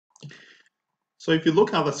So if you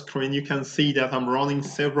look at the screen, you can see that I'm running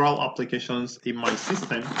several applications in my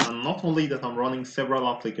system. And not only that I'm running several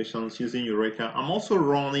applications using Eureka, I'm also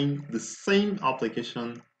running the same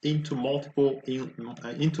application into multiple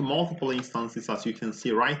instances, as you can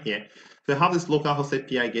see right here. So we have this localhost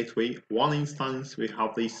API gateway, one instance. We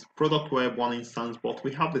have this product web, one instance, but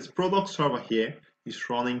we have this product server here. It's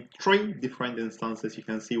running 3 different instances. You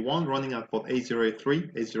can see one running at port 8083,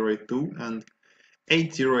 8082, and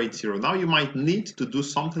 8080. Now you might need to do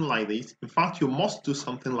something like this. In fact, you must do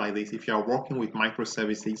something like this if you are working with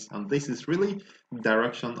microservices, and this is really the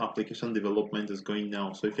direction application development is going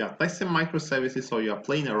now. So if you are testing microservices or you are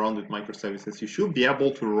playing around with microservices, you should be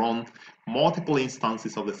able to run multiple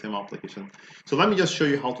instances of the same application. So let me just show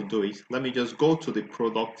you how to do it. Let me just go to the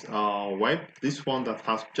product web, this one that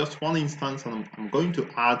has just one instance, and I'm going to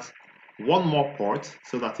add one more port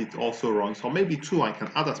so that it also runs, or maybe 2. I can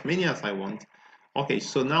add as many as I want. Okay,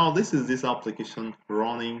 so now this is this application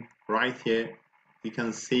running right here. You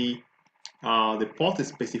can see the port is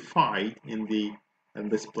specified in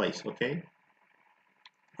this place. Okay.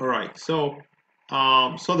 All right. So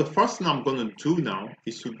so the first thing I'm going to do now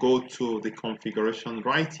is to go to the configuration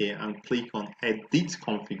right here and click on Edit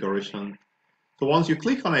Configuration. So once you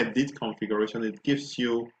click on Edit Configuration, it gives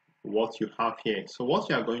you what you have here. So what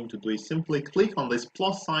you are going to do is simply click on this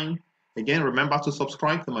plus sign. Again, remember to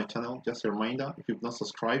subscribe to my channel. Just a reminder, if you've not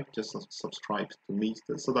subscribed, just subscribe to me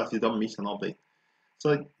so that you don't miss an update.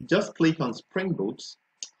 So just click on Spring Boot,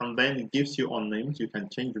 and then it gives you on names. You can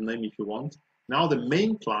change the name if you want. Now the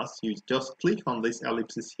main class, you just click on this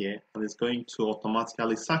ellipsis here, and it's going to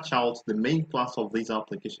automatically search out the main class of this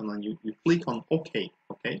application, and you click on OK.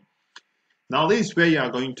 Okay. Now this is where you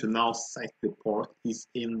are going to now set the port is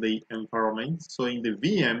in the environment. So in the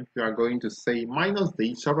VM, you are going to say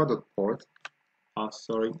 -d server.port.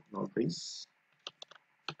 Sorry, not this.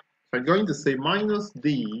 So I'm going to say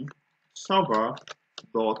 -d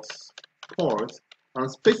server.port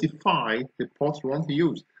and specify the port you want to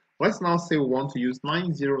use. Let's now say we want to use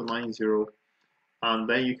 9090, and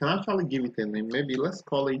then you can actually give it a name. Maybe let's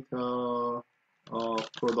call it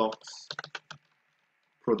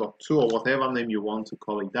product 2 or whatever name you want to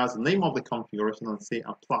call it. That's the name of the configuration, and say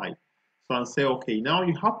apply. So and say, okay, now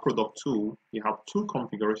you have product 2, you have 2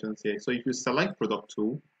 configurations here. So if you select product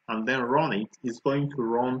 2 and then run it, it's going to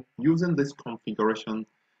run using this configuration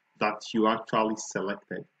that you actually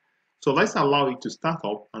selected. So let's allow it to start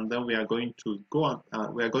up, and then we are going to go and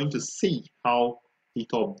we are going to see how it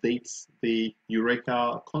updates the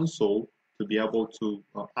Eureka console to be able to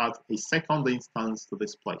add a second instance to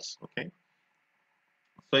this place. Okay.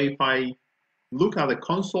 So if I look at the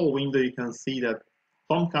console window, you can see that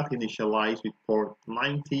Tomcat initialized with port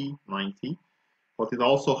 9090, but it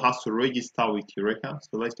also has to register with Eureka.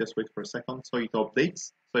 So let's just wait for a second. So it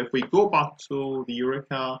updates. So if we go back to the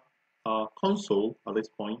Eureka console at this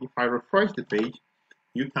point, if I refresh the page,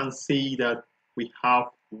 you can see that we have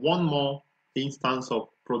one more instance of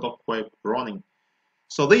product web running.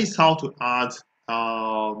 So this is how to add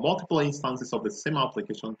multiple instances of the same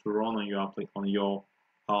application to run on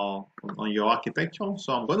your architecture.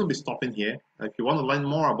 So I'm going to be stopping here. If you want to learn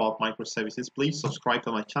more about microservices, please subscribe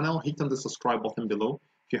to my channel. Hit on the subscribe button below.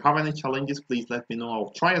 If you have any challenges, please let me know.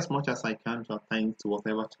 I'll try as much as I can to attend to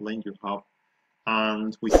whatever challenge you have.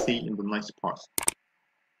 And we see in the next part.